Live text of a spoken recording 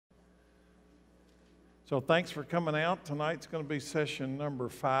So thanks for coming out. Tonight's going to be session number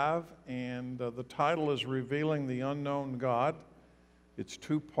 5, and the title is Revealing the Unknown God. It's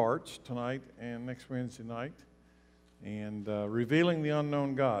 2 parts, tonight and next Wednesday night, and Revealing the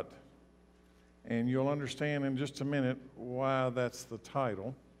Unknown God. And you'll understand in just a minute why that's the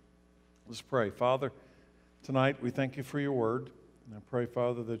title. Let's pray. Father, tonight we thank you for your word, and I pray,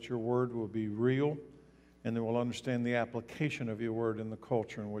 Father, that your word will be real, and that we'll understand the application of your word in the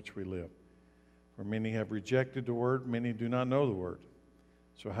culture in which we live. For many have rejected the word, many do not know the word.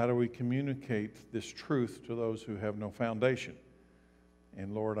 So how do we communicate this truth to those who have no foundation?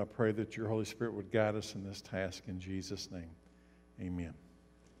 And Lord, I pray that your Holy Spirit would guide us in this task in Jesus' name. Amen.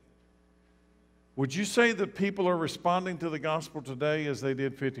 Would you say that people are responding to the gospel today as they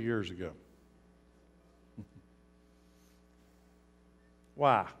did 50 years ago?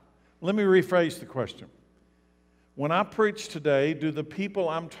 Why? Let me rephrase the question. When I preach today, do the people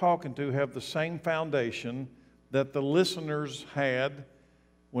I'm talking to have the same foundation that the listeners had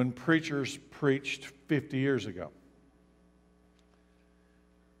when preachers preached 50 years ago?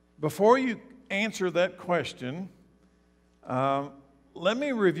 Before you answer that question, let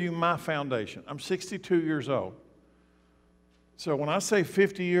me review my foundation. I'm 62 years old. So when I say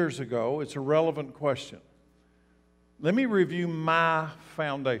 50 years ago, it's a relevant question. Let me review my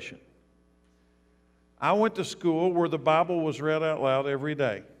foundation. I went to school where the Bible was read out loud every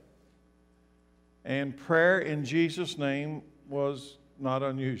day. And prayer in Jesus' name was not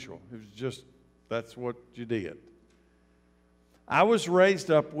unusual. It was just, that's what you did. I was raised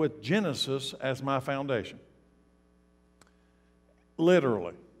up with Genesis as my foundation.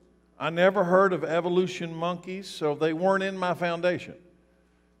 Literally. I never heard of evolution monkeys, so they weren't in my foundation.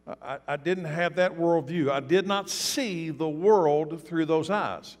 I didn't have that worldview. I did not see the world through those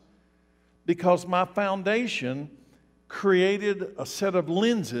eyes, because my foundation created a set of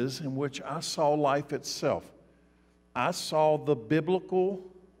lenses in which I saw life itself. I saw the biblical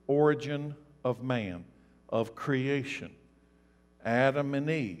origin of man, of creation, Adam and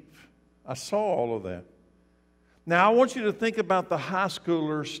Eve. I saw all of that. Now I want you to think about the high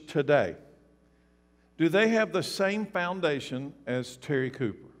schoolers today. Do they have the same foundation as Terry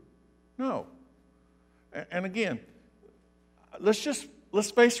Cooper? No. And again,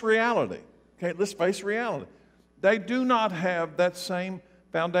 let's face reality. Okay, let's face reality. They do not have that same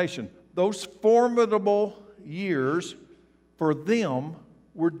foundation. Those formidable years for them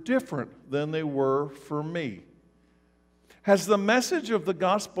were different than they were for me. Has the message of the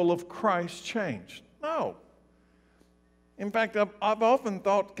gospel of Christ changed? No. In fact, I've often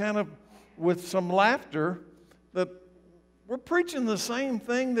thought, kind of with some laughter, that we're preaching the same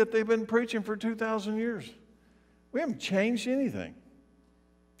thing that they've been preaching for 2,000 years. We haven't changed anything.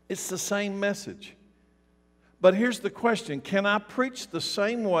 It's the same message. But here's the question. Can I preach the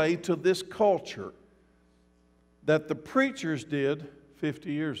same way to this culture that the preachers did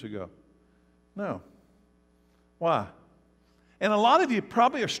 50 years ago? No. Why? And a lot of you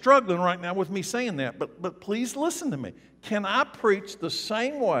probably are struggling right now with me saying that, but please listen to me. Can I preach the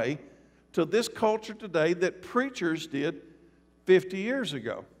same way to this culture today that preachers did 50 years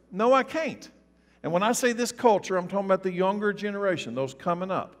ago? No, I can't. And when I say this culture, I'm talking about the younger generation, those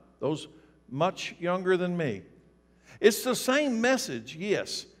coming up, those much younger than me. It's the same message,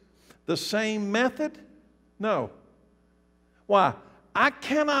 yes. The same method? No. Why? I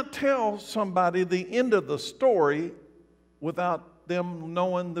cannot tell somebody the end of the story without them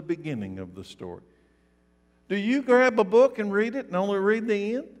knowing the beginning of the story. Do you grab a book and read it and only read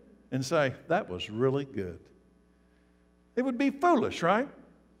the end and say, that was really good? It would be foolish, right?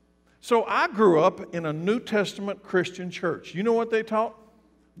 So I grew up in a New Testament Christian church. You know what they taught?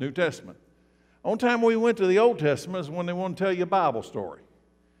 New Testament. Only time we went to the Old Testament is when they want to tell you a Bible story.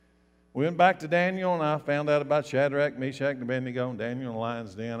 We went back to Daniel, and I found out about Shadrach, Meshach, and Abednego, and Daniel in the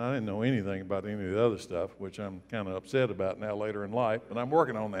lion's den. I didn't know anything about any of the other stuff, which I'm kind of upset about now later in life, but I'm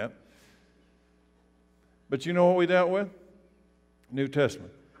working on that. But you know what we dealt with? New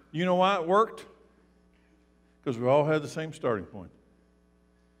Testament. You know why it worked? Because we all had the same starting point.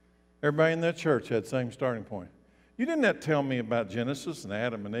 Everybody in that church had the same starting point. You didn't have to tell me about Genesis and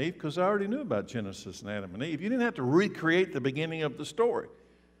Adam and Eve, because I already knew about Genesis and Adam and Eve. You didn't have to recreate the beginning of the story.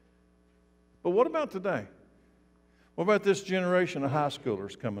 But what about today? What about this generation of high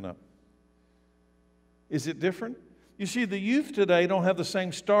schoolers coming up? Is it different? You see, the youth today don't have the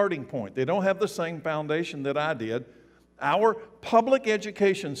same starting point. They don't have the same foundation that I did. Our public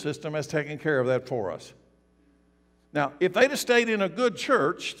education system has taken care of that for us. Now, if they'd have stayed in a good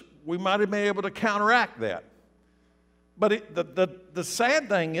church, we might have been able to counteract that. But the sad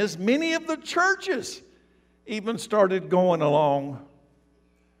thing is, many of the churches even started going along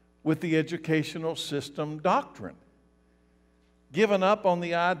with the educational system doctrine, given up on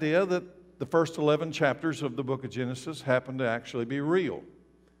the idea that the first 11 chapters of the book of Genesis happen to actually be real.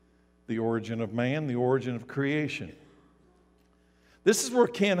 The origin of man, the origin of creation. This is where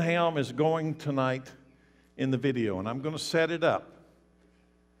Ken Ham is going tonight in the video, and I'm going to set it up.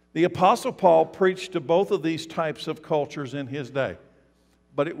 The Apostle Paul preached to both of these types of cultures in his day,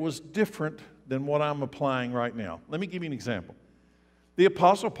 but it was different than what I'm applying right now. Let me give you an example. The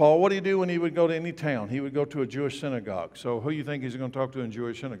Apostle Paul, what did he do when he would go to any town? He would go to a Jewish synagogue. So who do you think he's going to talk to in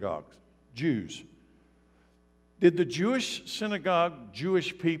Jewish synagogues? Jews. Did the Jewish synagogue,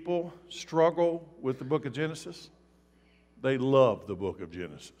 Jewish people struggle with the book of Genesis? They loved the book of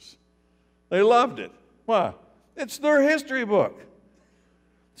Genesis. They loved it. Why? It's their history book.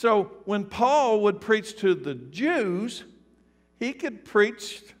 So when Paul would preach to the Jews, he could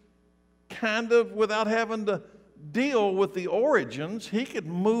preach kind of without having to deal with the origins. He could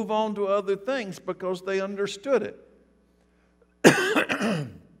move on to other things because they understood it.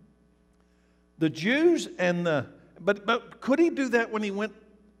 The Jews and but could he do that when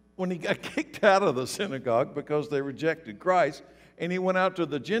he got kicked out of the synagogue because they rejected Christ and he went out to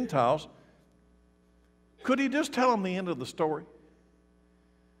the Gentiles? Could he just tell them the end of the story?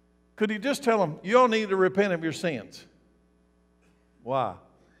 Could he just tell them, you all need to repent of your sins? Why?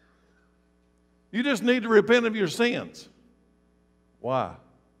 You just need to repent of your sins. Why?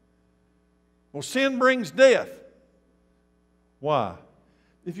 Well, sin brings death. Why?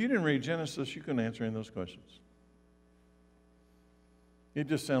 If you didn't read Genesis, you couldn't answer any of those questions. You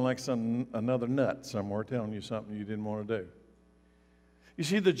just sound like another nut somewhere telling you something you didn't want to do. You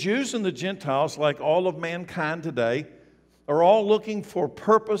see, the Jews and the Gentiles, like all of mankind today, are all looking for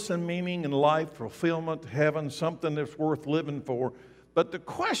purpose and meaning in life, fulfillment, heaven, something that's worth living for. But the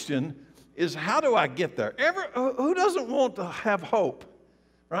question is, how do I get there? Who doesn't want to have hope,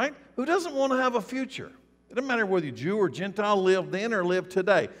 right? Who doesn't want to have a future? It doesn't matter whether you're Jew or Gentile, live then or live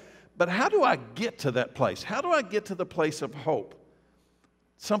today. But how do I get to that place? How do I get to the place of hope?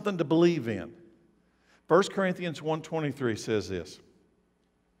 Something to believe in. 1 Corinthians 1:23 says this.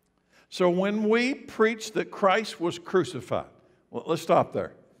 So when we preach that Christ was crucified, well, let's stop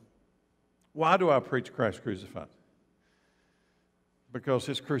there. Why do I preach Christ crucified? Because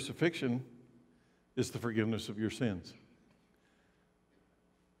his crucifixion is the forgiveness of your sins.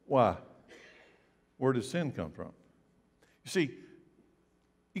 Why? Where does sin come from? You see,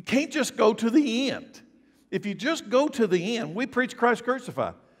 you can't just go to the end. If you just go to the end, we preach Christ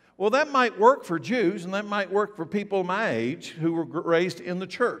crucified. Well, that might work for Jews, and that might work for people my age who were raised in the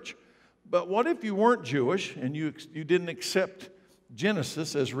church. But what if you weren't Jewish and you didn't accept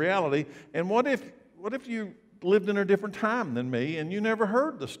Genesis as reality? And what if you lived in a different time than me and you never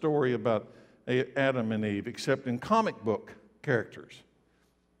heard the story about Adam and Eve except in comic book characters?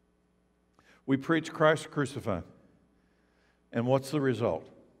 We preach Christ crucified. And what's the result?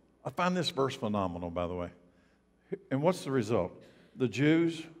 I find this verse phenomenal, by the way. And what's the result? The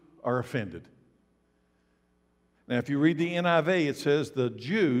Jews are offended. Now, if you read the NIV, it says the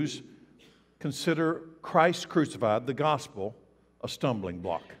Jews consider Christ crucified, the gospel, a stumbling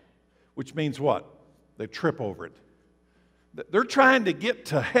block. Which means what? They trip over it. They're trying to get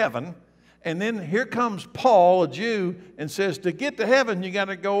to heaven, and then here comes Paul, a Jew, and says, to get to heaven, you got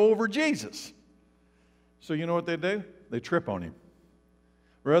to go over Jesus. So you know what they do? They trip on him.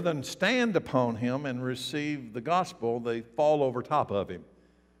 Rather than stand upon him and receive the gospel, they fall over top of him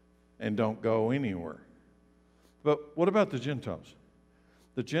and don't go anywhere. But what about the Gentiles?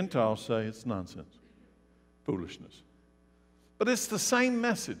 The Gentiles say it's nonsense, foolishness. But it's the same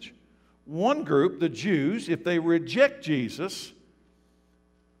message. One group, the Jews, if they reject Jesus,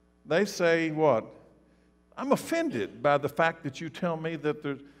 they say what? I'm offended by the fact that you tell me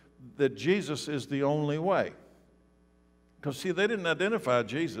that Jesus is the only way. Because, see, they didn't identify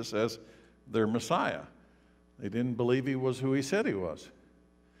Jesus as their Messiah. They didn't believe he was who he said he was.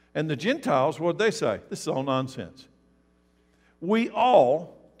 And the Gentiles, what did they say? This is all nonsense. We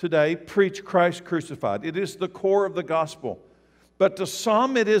all today preach Christ crucified. It is the core of the gospel. But to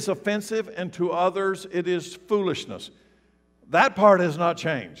some it is offensive, and to others it is foolishness. That part has not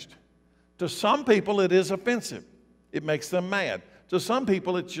changed. To some people it is offensive. It makes them mad. To some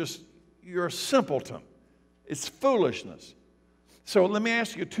people it's just, you're a simpleton. It's foolishness. So let me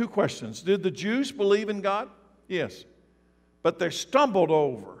ask you two questions. Did the Jews believe in God? Yes. But they stumbled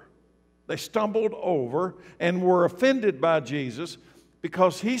over. They stumbled over and were offended by Jesus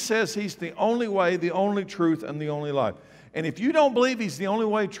because he says he's the only way, the only truth, and the only life. And if you don't believe he's the only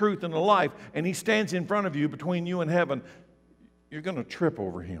way, truth, and the life, and he stands in front of you between you and heaven, you're going to trip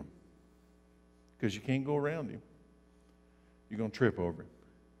over him because you can't go around him. You're going to trip over him.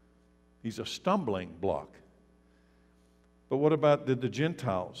 He's a stumbling block. But what about did the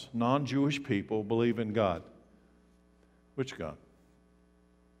Gentiles, non-Jewish people, believe in God? Which God?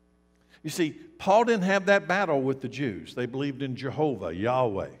 You see, Paul didn't have that battle with the Jews. They believed in Jehovah,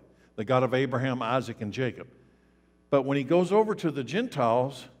 Yahweh, the God of Abraham, Isaac, and Jacob. But when he goes over to the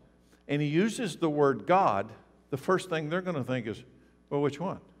Gentiles and he uses the word God, the first thing they're going to think is, well, which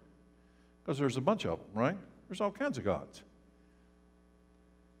one? Because there's a bunch of them, right? There's all kinds of gods.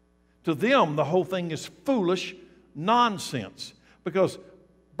 To them, the whole thing is foolish nonsense, because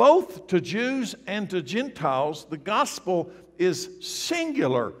both to Jews and to Gentiles, the gospel is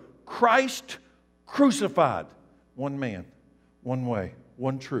singular. Christ crucified. One man, one way,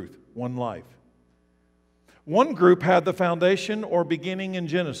 one truth, one life. One group had the foundation or beginning in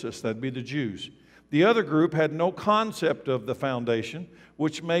Genesis. That'd be the Jews. The other group had no concept of the foundation,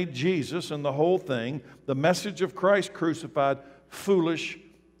 which made Jesus and the whole thing, the message of Christ crucified, foolish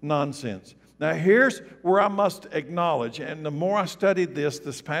nonsense. Now here's where I must acknowledge, and the more I studied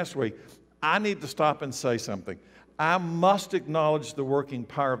this past week, I need to stop and say something. I must acknowledge the working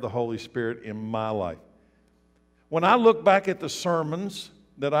power of the Holy Spirit in my life. When I look back at the sermons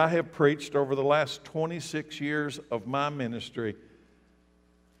that I have preached over the last 26 years of my ministry,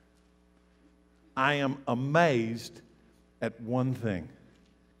 I am amazed at one thing.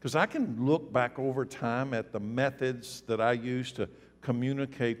 Because I can look back over time at the methods that I used to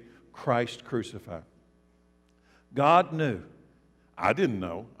communicate Christ crucified. God knew. I didn't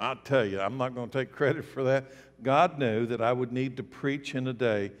know. I'll tell you, I'm not going to take credit for that. God knew that I would need to preach in a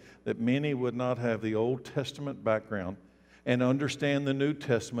day that many would not have the Old Testament background and understand the New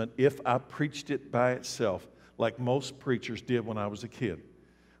Testament if I preached it by itself, like most preachers did when I was a kid.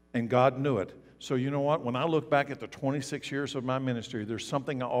 And God knew it. So you know what? When I look back at the 26 years of my ministry, there's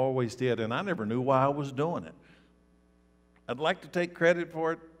something I always did, and I never knew why I was doing it. I'd like to take credit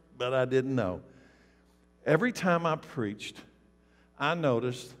for it, but I didn't know. Every time I preached, I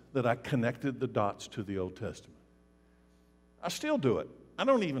noticed that I connected the dots to the Old Testament. I still do it. I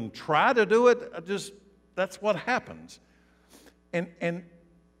don't even try to do it. That's what happens. And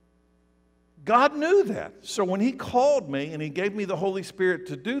God knew that. So when He called me and He gave me the Holy Spirit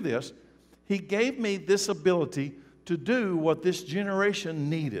to do this, He gave me this ability to do what this generation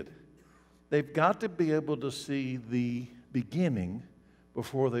needed. They've got to be able to see the beginning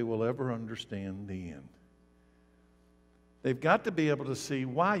before they will ever understand the end. They've got to be able to see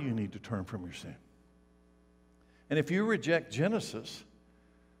why you need to turn from your sin. And if you reject Genesis,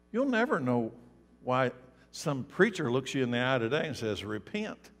 you'll never know why some preacher looks you in the eye today and says,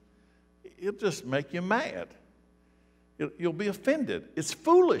 repent. It'll just make you mad. You'll be offended. It's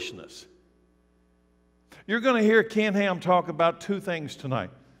foolishness. You're going to hear Ken Ham talk about two things tonight.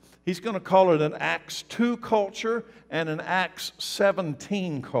 He's going to call it an Acts 2 culture and an Acts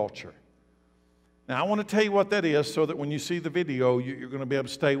 17 culture. Now, I want to tell you what that is so that when you see the video, you're going to be able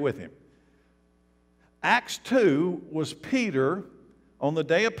to stay with him. Acts 2 was Peter on the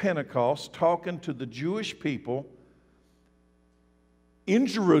day of Pentecost talking to the Jewish people in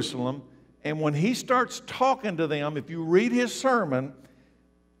Jerusalem. And when he starts talking to them, if you read his sermon,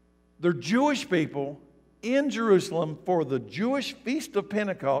 they're Jewish people in Jerusalem for the Jewish Feast of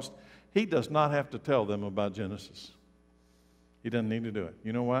Pentecost. He does not have to tell them about Genesis. He doesn't need to do it.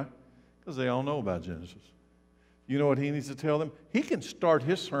 You know why? Because they all know about Genesis. You know what he needs to tell them? He can start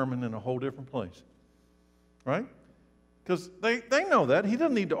his sermon in a whole different place. Right? Because they know that. He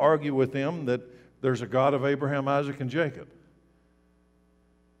doesn't need to argue with them that there's a God of Abraham, Isaac, and Jacob.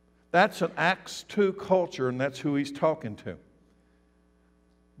 That's an Acts 2 culture, and that's who he's talking to.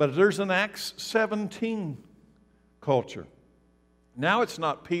 But there's an Acts 17 culture. Now it's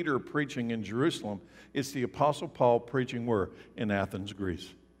not Peter preaching in Jerusalem. It's the Apostle Paul preaching where? In Athens, Greece.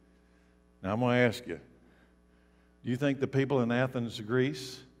 Now I'm going to ask you, do you think the people in Athens,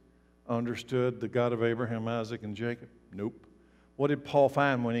 Greece understood the God of Abraham, Isaac, and Jacob? Nope. What did Paul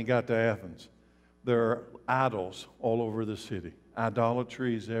find when he got to Athens? There are idols all over the city.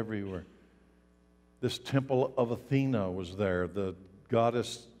 Idolatry is everywhere. This temple of Athena was there, the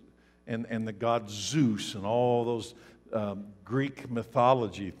goddess and the god Zeus and all those Greek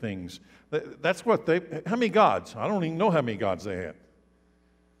mythology things. That's what how many gods? I don't even know how many gods they had.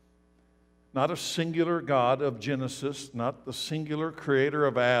 Not a singular God of Genesis, not the singular creator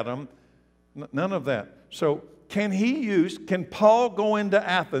of Adam, none of that. So can Paul go into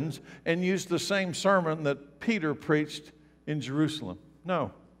Athens and use the same sermon that Peter preached in Jerusalem?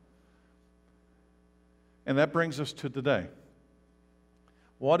 No. And that brings us to today.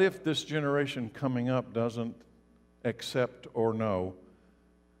 What if this generation coming up doesn't accept or know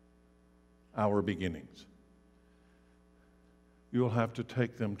our beginnings? you'll have to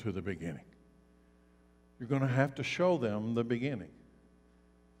take them to the beginning. You're going to have to show them the beginning.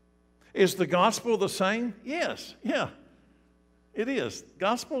 Is the gospel the same? Yes. Yeah, it is.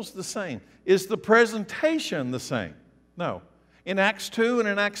 Gospel's the same. Is the presentation the same? No. In Acts 2 and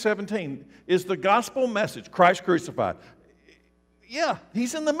in Acts 17, is the gospel message Christ crucified? Yeah,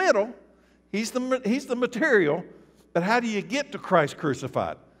 he's in the middle. He's the material. But how do you get to Christ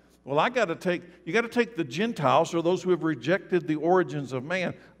crucified? Well, you got to take the Gentiles, or those who have rejected the origins of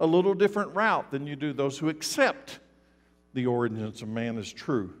man, a little different route than you do those who accept the origins of man as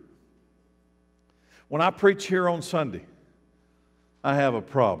true. When I preach here on Sunday, I have a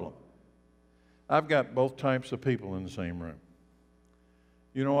problem. I've got both types of people in the same room.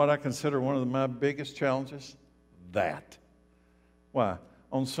 You know what I consider one of my biggest challenges? That. Why?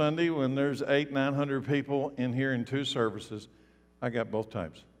 On Sunday, when there's 800-900 people in here in 2 services, I got both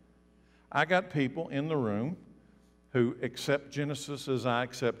types. I got people in the room who accept Genesis as I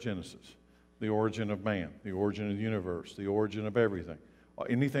accept Genesis. The origin of man, the origin of the universe, the origin of everything.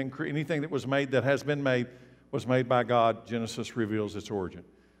 Anything that was made, that has been made, was made by God. Genesis reveals its origin.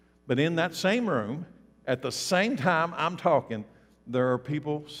 But in that same room, at the same time I'm talking, there are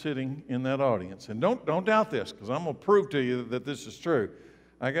people sitting in that audience. And don't doubt this, because I'm going to prove to you that this is true.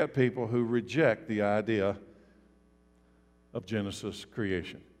 I got people who reject the idea of Genesis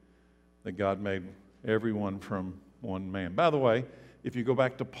creation, that God made everyone from one man. By the way, if you go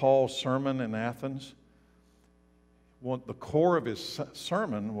back to Paul's sermon in Athens, the core of his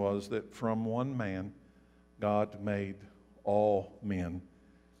sermon was that from one man, God made all men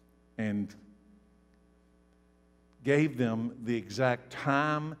and gave them the exact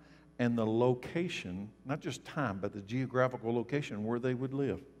time and the location, not just time, but the geographical location where they would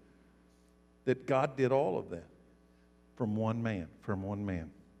live. That God did all of that from one man,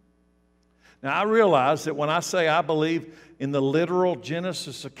 Now, I realize that when I say I believe in the literal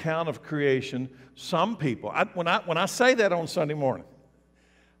Genesis account of creation, some people, when I say that on Sunday morning,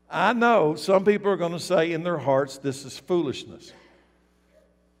 I know some people are going to say in their hearts, this is foolishness.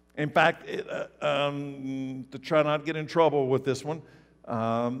 In fact, to try not to get in trouble with this one,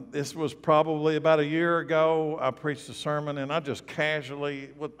 this was probably about a year ago. I preached a sermon, and I just casually,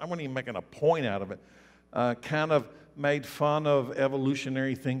 I wasn't even making a point out of it, kind of made fun of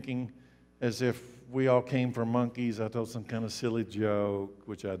evolutionary thinking as if we all came from monkeys. I told some kind of silly joke,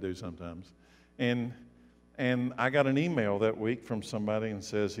 which I do sometimes. And I got an email that week from somebody and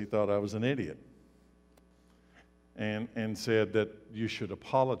says he thought I was an idiot. And said that you should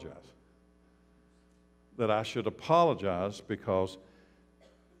apologize. That I should apologize because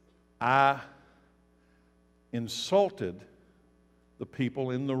I insulted the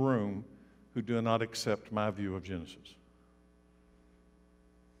people in the room who do not accept my view of Genesis.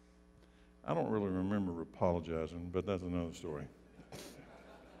 I don't really remember apologizing, but that's another story.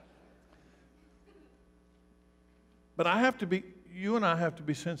 But you and I have to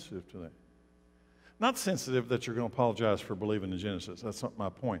be sensitive to that. Not sensitive that you're going to apologize for believing in Genesis. That's not my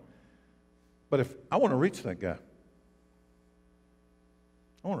point. But if I want to reach that guy,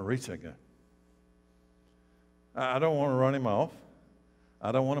 I don't want to run him off.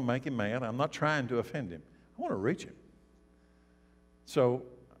 I don't want to make him mad. I'm not trying to offend him. I want to reach him. So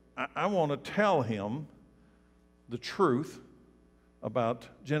I want to tell him the truth about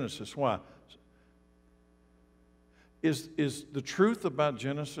Genesis. Why? Is the truth about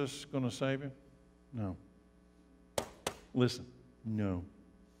Genesis going to save him? No. Listen, no.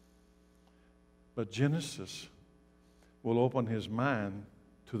 But Genesis will open his mind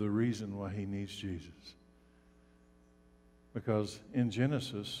to the reason why he needs Jesus. Because in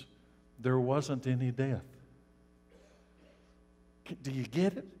Genesis, there wasn't any death. Do you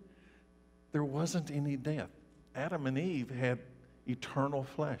get it? There wasn't any death. Adam and Eve had eternal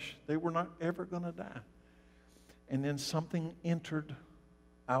flesh. They were not ever going to die. And then something entered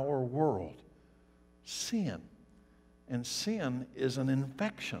our world. Sin. And sin is an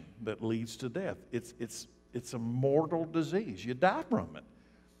infection that leads to death. It's a mortal disease. You die from it.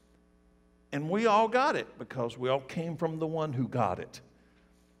 And we all got it because we all came from the one who got it.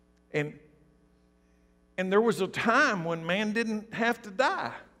 And there was a time when man didn't have to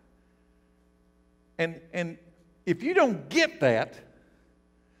die. And if you don't get that,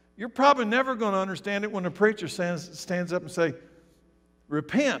 you're probably never going to understand it when a preacher stands up and say,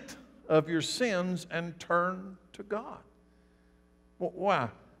 repent of your sins and turn to God. Well, why?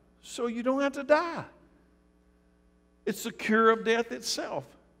 So you don't have to die. It's the cure of death itself.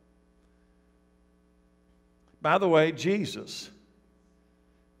 By the way, Jesus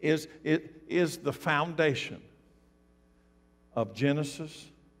is the foundation of Genesis,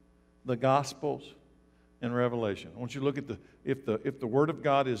 the Gospels, and Revelation. I want you to look at if the Word of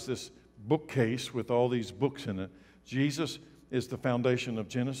God is this bookcase with all these books in it, Jesus is the foundation of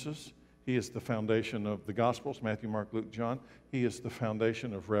Genesis. He is the foundation of the Gospels, Matthew, Mark, Luke, John. He is the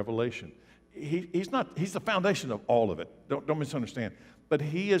foundation of Revelation. He's the foundation of all of it. Don't misunderstand. But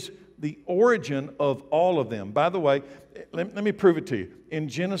he is the origin of all of them. By the way, let me prove it to you. In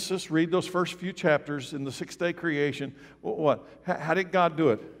Genesis, read those first few chapters in the six-day creation. What? How did God do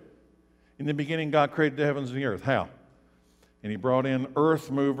it? In the beginning, God created the heavens and the earth. How? And he brought in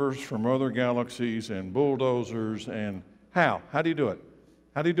earth movers from other galaxies and bulldozers. And how? How do you do it?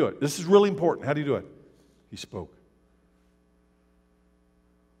 How do you do it? This is really important. How do you do it? He spoke.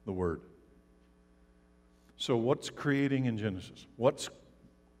 The Word. So what's creating in Genesis? What's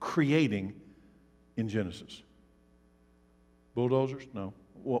creating in Genesis? Bulldozers? No.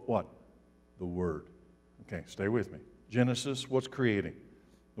 What? The Word. Okay, stay with me. Genesis, what's creating?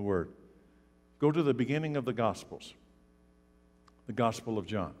 The Word. Go to the beginning of the Gospels. The Gospel of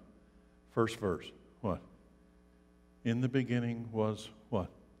John. First verse. What? In the beginning was what?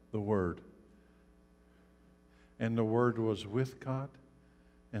 The Word. And the Word was with God,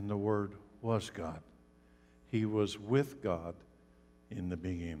 and the Word was God. He was with God in the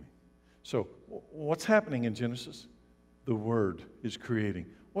beginning. So, what's happening in Genesis? The Word is creating.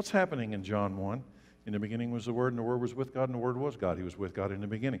 What's happening in John 1? In the beginning was the Word, and the Word was with God, and the Word was God. He was with God in the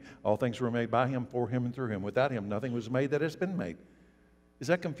beginning. All things were made by Him, for Him, and through Him. Without Him, nothing was made that has been made. Is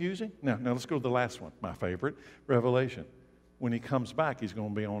that confusing? Now let's go to the last one, my favorite, Revelation. When He comes back, He's going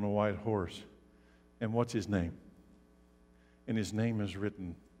to be on a white horse. And what's His name? And His name is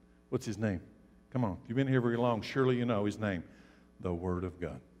written. What's His name? Come on, you've been here very long. Surely you know His name. The Word of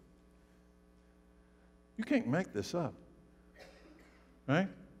God. You can't make this up. Right?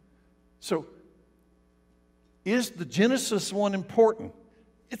 So, is the Genesis one important?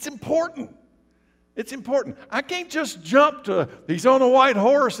 It's important. It's important. I can't just jump to, He's on a white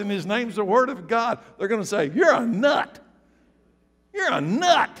horse and His name's the Word of God. They're going to say, you're a nut. You're a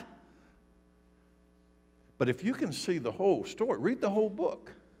nut. But if you can see the whole story, read the whole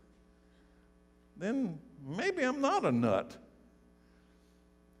book, then maybe I'm not a nut.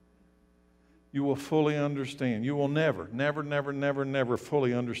 You will fully understand. You will never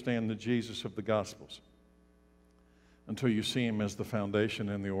fully understand the Jesus of the Gospels until you see Him as the foundation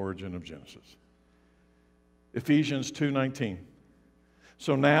and the origin of Genesis. Ephesians 2:19.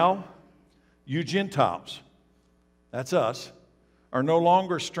 So now, you Gentiles, that's us, are no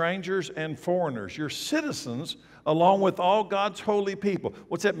longer strangers and foreigners. You're citizens along with all God's holy people.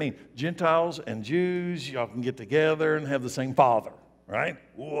 What's that mean? Gentiles and Jews, y'all can get together and have the same Father, right?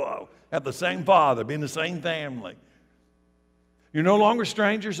 Whoa. Have the same Father, be in the same family. You're no longer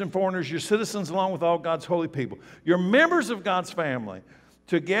strangers and foreigners. You're citizens along with all God's holy people. You're members of God's family.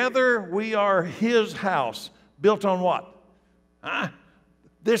 Together we are His house, built on what?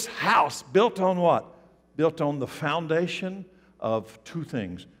 This house built on what? Built on the foundation of two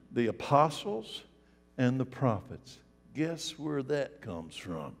things, the apostles and the prophets. Guess where that comes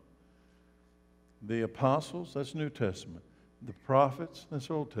from? The apostles, that's New Testament. The prophets,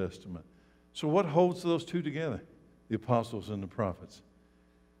 that's Old Testament. So what holds those two together? The apostles and the prophets.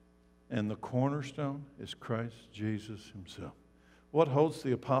 And the cornerstone is Christ Jesus Himself. What holds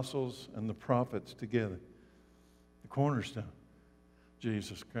the apostles and the prophets together? The cornerstone,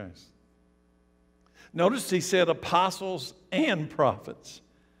 Jesus Christ. Notice he said apostles and prophets.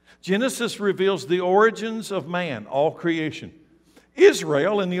 Genesis reveals the origins of man, all creation.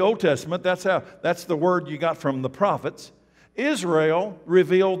 Israel in the Old Testament, that's the word you got from the prophets. Israel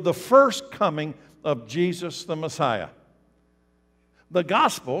revealed the first coming of Jesus the Messiah. The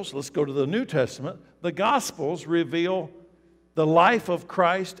Gospels, let's go to the New Testament, the Gospels reveal the life of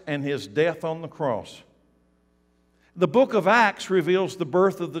Christ and His death on the cross. The book of Acts reveals the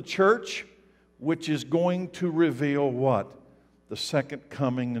birth of the church, which is going to reveal what? The second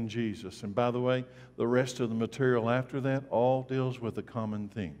coming in Jesus. And by the way, the rest of the material after that all deals with a common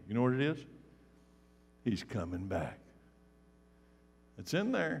theme. You know what it is? He's coming back. It's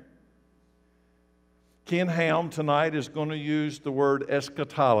in there. Ken Ham tonight is going to use the word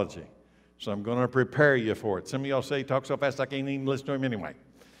eschatology. So I'm going to prepare you for it. Some of y'all say he talks so fast I can't even listen to him anyway.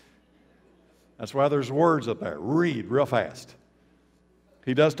 That's why there's words up there. Read real fast.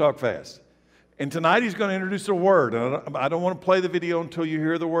 He does talk fast. And tonight he's going to introduce a word. I don't want to play the video until you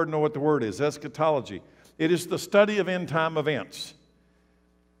hear the word and know what the word is. Eschatology. It is the study of end-time events.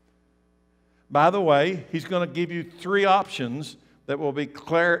 By the way, he's going to give you three options that will be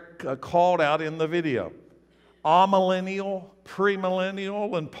called out in the video. Amillennial,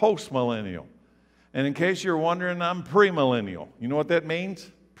 premillennial, and postmillennial. And in case you're wondering, I'm premillennial. You know what that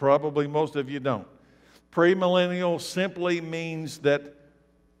means? Probably most of you don't. Premillennial simply means that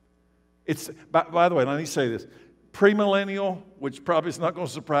it's, by the way, let me say this. Premillennial, which probably is not going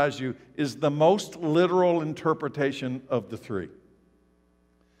to surprise you, is the most literal interpretation of the three.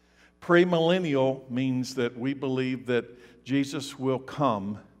 Premillennial means that we believe that Jesus will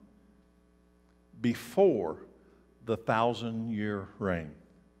come before the 1,000-year reign.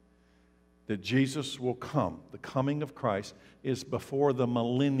 That Jesus will come. The coming of Christ is before the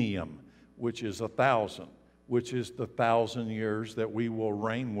millennium, which is 1,000, which is the 1,000 years that we will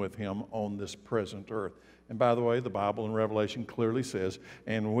reign with him on this present earth. And by the way, the Bible in Revelation clearly says,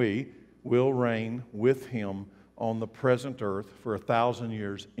 and we will reign with him on the present earth for 1,000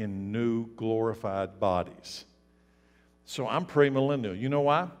 years in new glorified bodies. So I'm premillennial. You know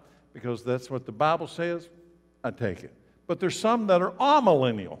why? Because that's what the Bible says. I take it. But there's some that are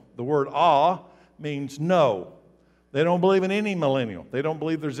amillennial. The word means no. They don't believe in any millennial. They don't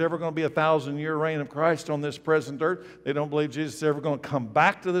believe there's ever going to be a 1,000-year reign of Christ on this present earth. They don't believe Jesus is ever going to come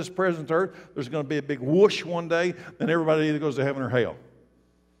back to this present earth. There's going to be a big whoosh one day, and everybody either goes to heaven or hell.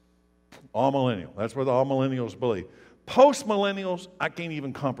 Amillennial. That's what the amillennials believe. Postmillennials, I can't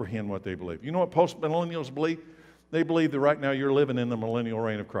even comprehend what they believe. You know what postmillennials believe? They believe that right now you're living in the millennial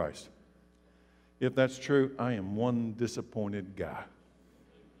reign of Christ. If that's true, I am one disappointed guy.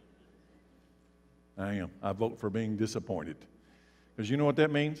 I am. I vote for being disappointed. Because you know what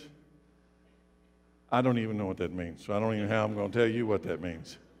that means? I don't even know what that means, so I don't even know how I'm going to tell you what that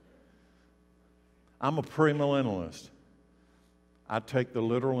means. I'm a premillennialist. I take the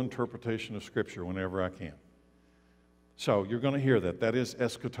literal interpretation of Scripture whenever I can. So you're going to hear that. That is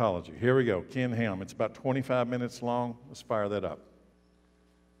eschatology. Here we go. Ken Ham. It's about 25 minutes long. Let's fire that up.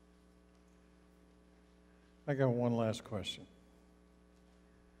 I got one last question.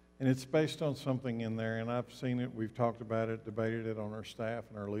 And it's based on something in there, and I've seen it, we've talked about it, debated it on our staff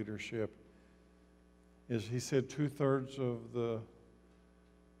and our leadership. Is he said 2/3 of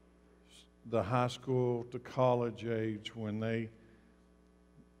the high school to college age, when they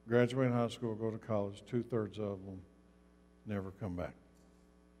graduate high school, go to college, 2/3 of them never come back.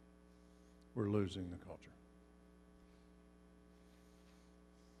 We're losing the culture.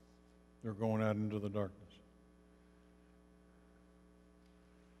 They're going out into the darkness.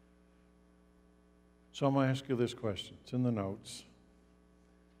 So I'm going to ask you this question. It's in the notes.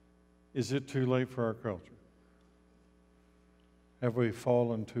 Is it too late for our culture? Have we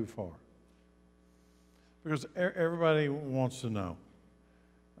fallen too far? Because everybody wants to know.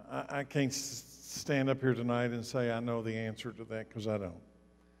 I can't stand up here tonight and say I know the answer to that, because I don't.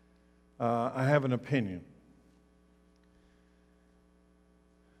 I have an opinion.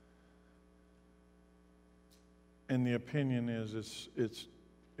 And the opinion is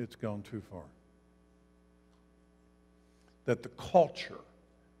it's gone too far. That the culture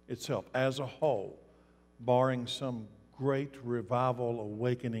itself as a whole, barring some great revival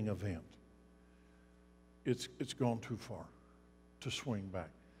awakening event, it's gone too far to swing back.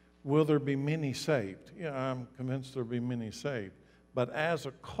 Will there be many saved? Yeah, I'm convinced there'll be many saved. But as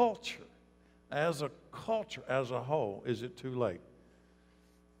a culture, as a whole, is it too late?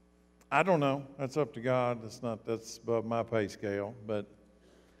 I don't know. That's up to God. That's above my pay scale. But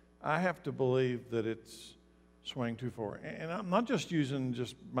I have to believe that it's swaying too far. And I'm not just using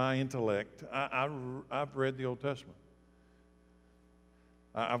just my intellect. I've read the Old Testament.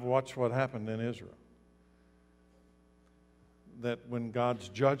 I've watched what happened in Israel. That when God's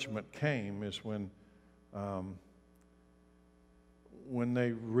judgment came is when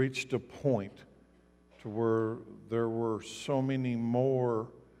they reached a point to where there were so many more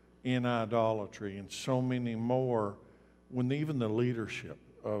in idolatry and so many more, when even the leadership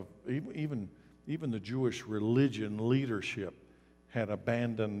of, even the Jewish religion leadership had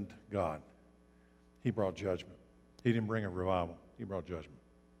abandoned God. He brought judgment. He didn't bring a revival. He brought judgment.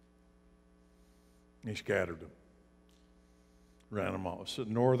 He scattered them. Ran them off. So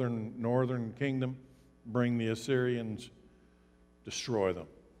northern kingdom, bring the Assyrians, destroy them.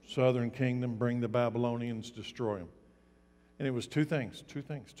 Southern kingdom, bring the Babylonians, destroy them. And it was two things.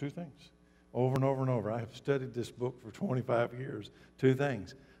 Over and over and over. I have studied this book for 25 years. Two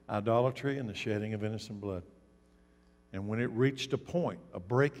things. Idolatry and the shedding of innocent blood. And when it reached a point, a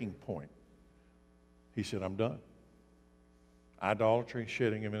breaking point, he said, I'm done. Idolatry,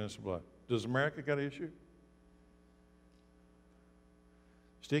 shedding of innocent blood. Does America got an issue?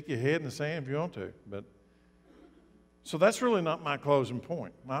 Stick your head in the sand if you want to. But so that's really not my closing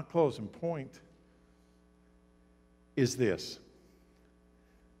point. My closing point is this.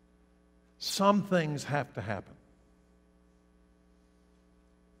 Some things have to happen.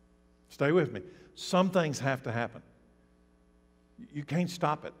 Stay with me. Some things have to happen. You can't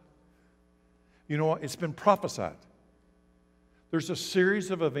stop it. You know what? It's been prophesied. There's a series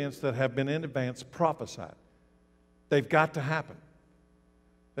of events that have been in advance prophesied. They've got to happen.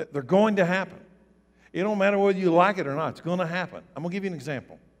 They're going to happen. It don't matter whether you like it or not. It's going to happen. I'm going to give you an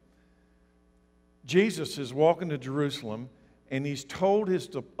example. Jesus is walking to Jerusalem, and he's told his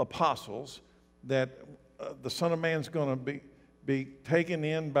apostles that the Son of Man's going to be taken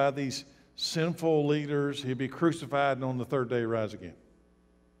in by these sinful leaders. He'll be crucified, and on the third day rise again.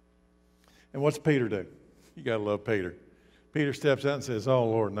 And what's Peter do? You got to love Peter. Peter steps out and says, oh,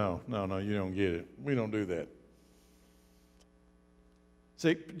 Lord, no, you don't get it. We don't do that.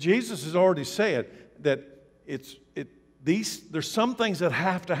 See, Jesus has already said that there's some things that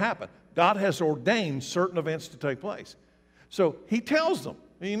have to happen. God has ordained certain events to take place. So he tells them,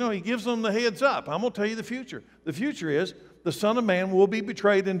 he gives them the heads up. I'm going to tell you the future. The future is the Son of Man will be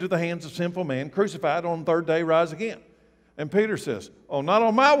betrayed into the hands of sinful men, crucified, on the third day, rise again. And Peter says, oh, not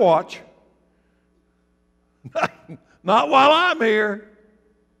on my watch. Not while I'm here.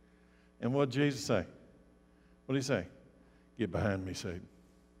 And what did Jesus say? What did he say? Get behind me, Satan.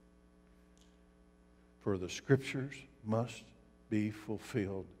 For the scriptures must be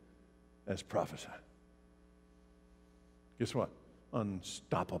fulfilled as prophesied. Guess what?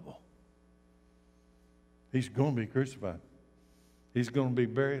 Unstoppable. He's going to be crucified. He's going to be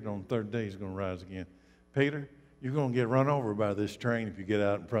buried. On the third day, he's going to rise again. Peter, you're going to get run over by this train if you get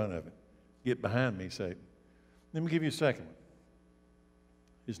out in front of it. Get behind me, Satan. Let me give you a second one.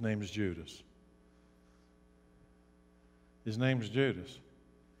 His name is Judas. His name is Judas.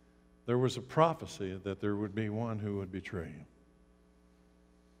 There was a prophecy that there would be one who would betray him.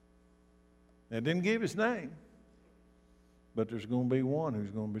 It didn't give his name, but there's going to be one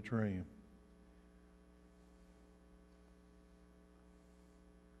who's going to betray him.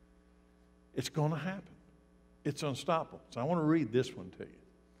 It's going to happen. It's unstoppable. So I want to read this one to you.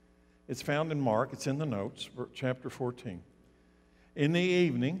 It's found in Mark. It's in the notes, chapter 14. In the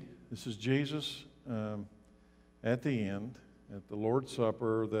evening, this is Jesus at the end, at the Lord's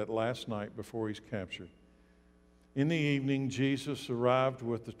Supper that last night before he's captured. In the evening, Jesus arrived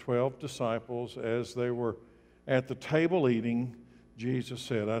with the 12 disciples. As they were at the table eating, Jesus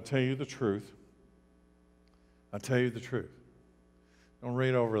said, I tell you the truth. I tell you the truth. Don't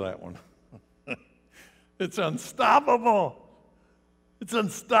read over that one. It's unstoppable. It's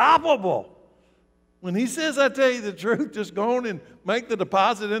unstoppable. When he says, I tell you the truth, just go on and make the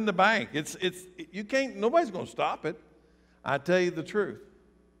deposit in the bank. Nobody's going to stop it. I tell you the truth.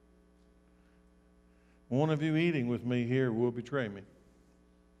 One of you eating with me here will betray me.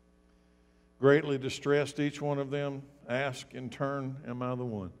 Greatly distressed, each one of them asked in turn, am I the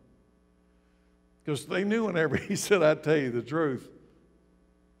one? Because they knew whenever he said, I tell you the truth,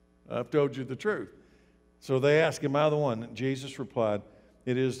 I've told you the truth. So they asked, am I the one? And Jesus replied,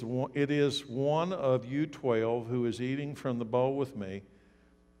 it is one of you 12 who is eating from the bowl with me.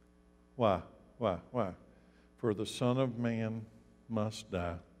 Why? For the Son of Man must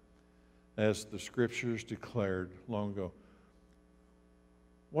die, as the Scriptures declared long ago.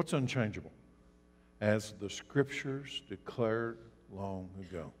 What's unchangeable? As the Scriptures declared long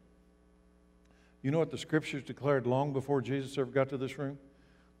ago. You know what the Scriptures declared long before Jesus ever got to this room?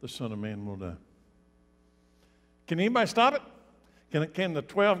 The Son of Man will die. Can anybody stop it? Can the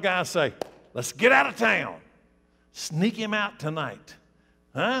 12 guys say, let's get out of town. Sneak him out tonight.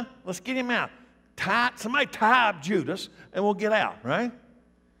 Huh? Let's get him out. Somebody tie up Judas and we'll get out, right?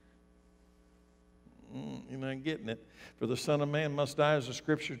 You're not getting it. For the Son of Man must die, as the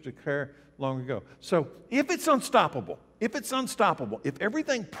Scriptures declare long ago. So if it's unstoppable, if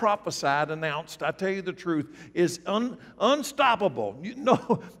everything prophesied, announced, I tell you the truth, is unstoppable,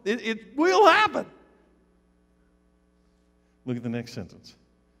 it will happen. Look at the next sentence.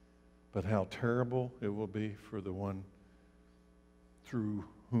 But how terrible it will be for the one through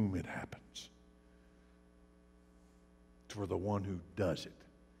whom it happens. For the one who does it.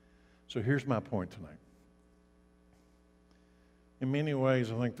 So here's my point tonight. In many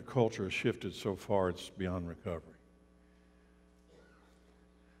ways, I think the culture has shifted so far it's beyond recovery.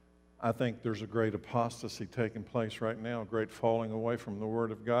 I think there's a great apostasy taking place right now, a great falling away from the Word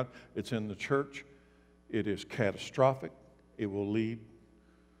of God. It's in the church. It is catastrophic. It will lead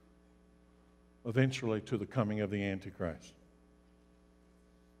eventually to the coming of the Antichrist.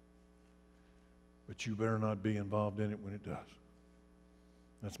 But you better not be involved in it when it does.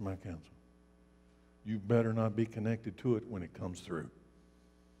 That's my counsel. You better not be connected to it when it comes through.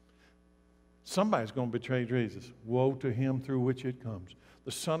 Somebody's going to betray Jesus. Woe to him through which it comes.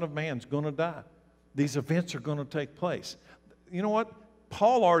 The Son of Man's going to die. These events are going to take place. You know what?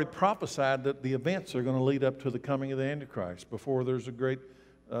 Paul already prophesied that the events are going to lead up to the coming of the Antichrist before there's a great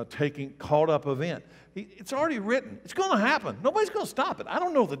taking caught up event. It's already written. It's going to happen. Nobody's going to stop it. I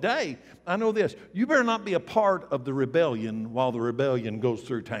don't know the day. I know this. You better not be a part of the rebellion while the rebellion goes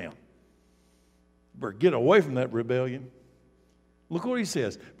through town. You better get away from that rebellion. Look what he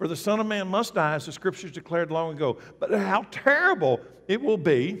says. For the Son of Man must die, as the Scriptures declared long ago. But how terrible it will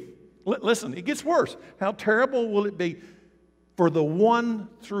be. Listen, it gets worse. How terrible will it be for the one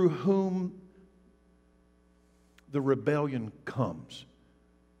through whom the rebellion comes.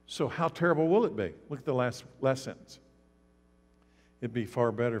 So how terrible will it be? Look at the last sentence. It'd be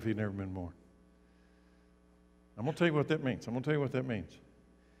far better if he'd never been born. I'm going to tell you what that means. I'm going to tell you what that means.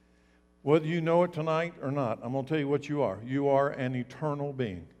 Whether you know it tonight or not, I'm going to tell you what you are. You are an eternal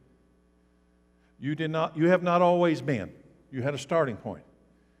being. You have not always been. You had a starting point.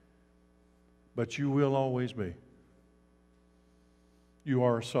 But you will always be. You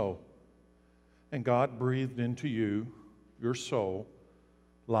are a soul. And God breathed into you, your soul,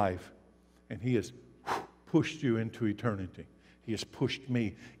 life. And He has pushed you into eternity. He has pushed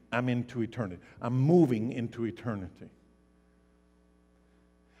me. I'm into eternity. I'm moving into eternity.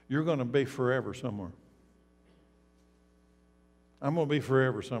 You're going to be forever somewhere. I'm going to be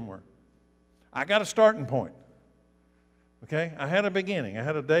forever somewhere. I got a starting point. Okay? I had a beginning. I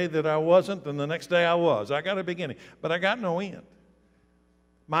had a day that I wasn't, and the next day I was. I got a beginning, but I got no end.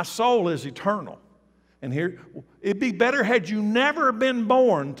 My soul is eternal. And here, it'd be better had you never been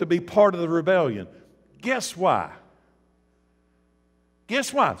born to be part of the rebellion. Guess why?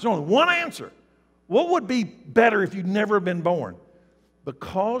 Guess why? There's only one answer. What would be better if you'd never been born?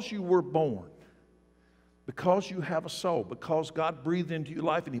 Because you were born, because you have a soul, because God breathed into your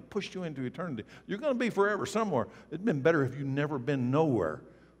life and He pushed you into eternity, you're going to be forever somewhere. It'd been better if you'd never been nowhere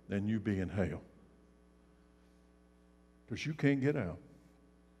than you be in hell. Because you can't get out.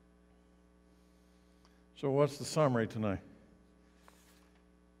 So what's the summary tonight?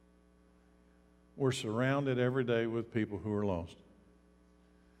 We're surrounded every day with people who are lost.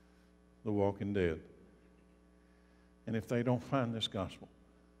 The walking dead. And if they don't find this gospel,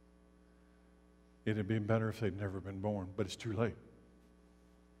 it'd be better if they'd never been born. But it's too late.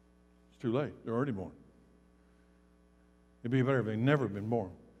 It's too late. They're already born. It'd be better if they'd never been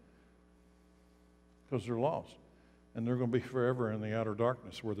born. Because they're lost. And they're going to be forever in the outer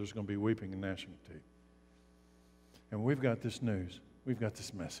darkness where there's going to be weeping and gnashing of teeth. And we've got this news. We've got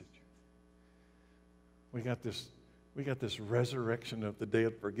this message. We got this resurrection of the day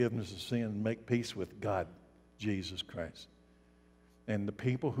of forgiveness of sin and make peace with God, Jesus Christ. And the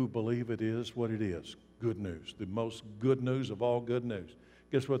people who believe it is what it is, good news, the most good news of all good news.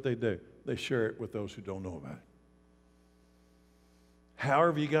 Guess what they do? They share it with those who don't know about it.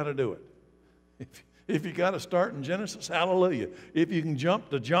 However you got to do it. If you got to start in Genesis, hallelujah. If you can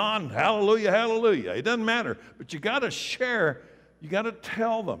jump to John, hallelujah, hallelujah. It doesn't matter. But you got to share. You got to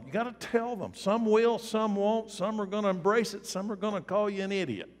tell them. You got to tell them. Some will, some won't. Some are going to embrace it. Some are going to call you an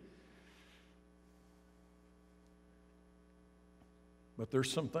idiot. But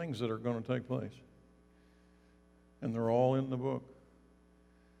there's some things that are going to take place. And they're all in the book.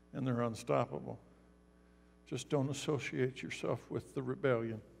 And they're unstoppable. Just don't associate yourself with the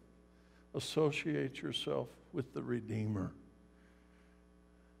rebellion. Associate yourself with the Redeemer.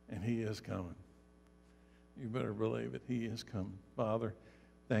 And He is coming. You better believe it. He is coming. Father,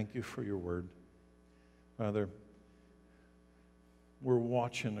 thank you for your word. Father, we're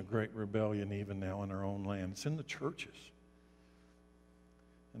watching a great rebellion even now in our own land. It's in the churches.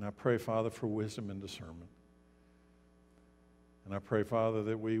 And I pray, Father, for wisdom and discernment. And I pray, Father,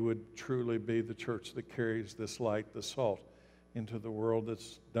 that we would truly be the church that carries this light, the salt, into the world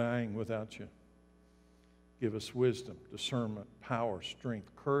that's dying without you. Give us wisdom, discernment, power, strength,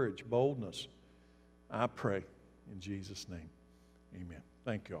 courage, boldness. I pray in Jesus' name. Amen.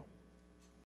 Thank you all.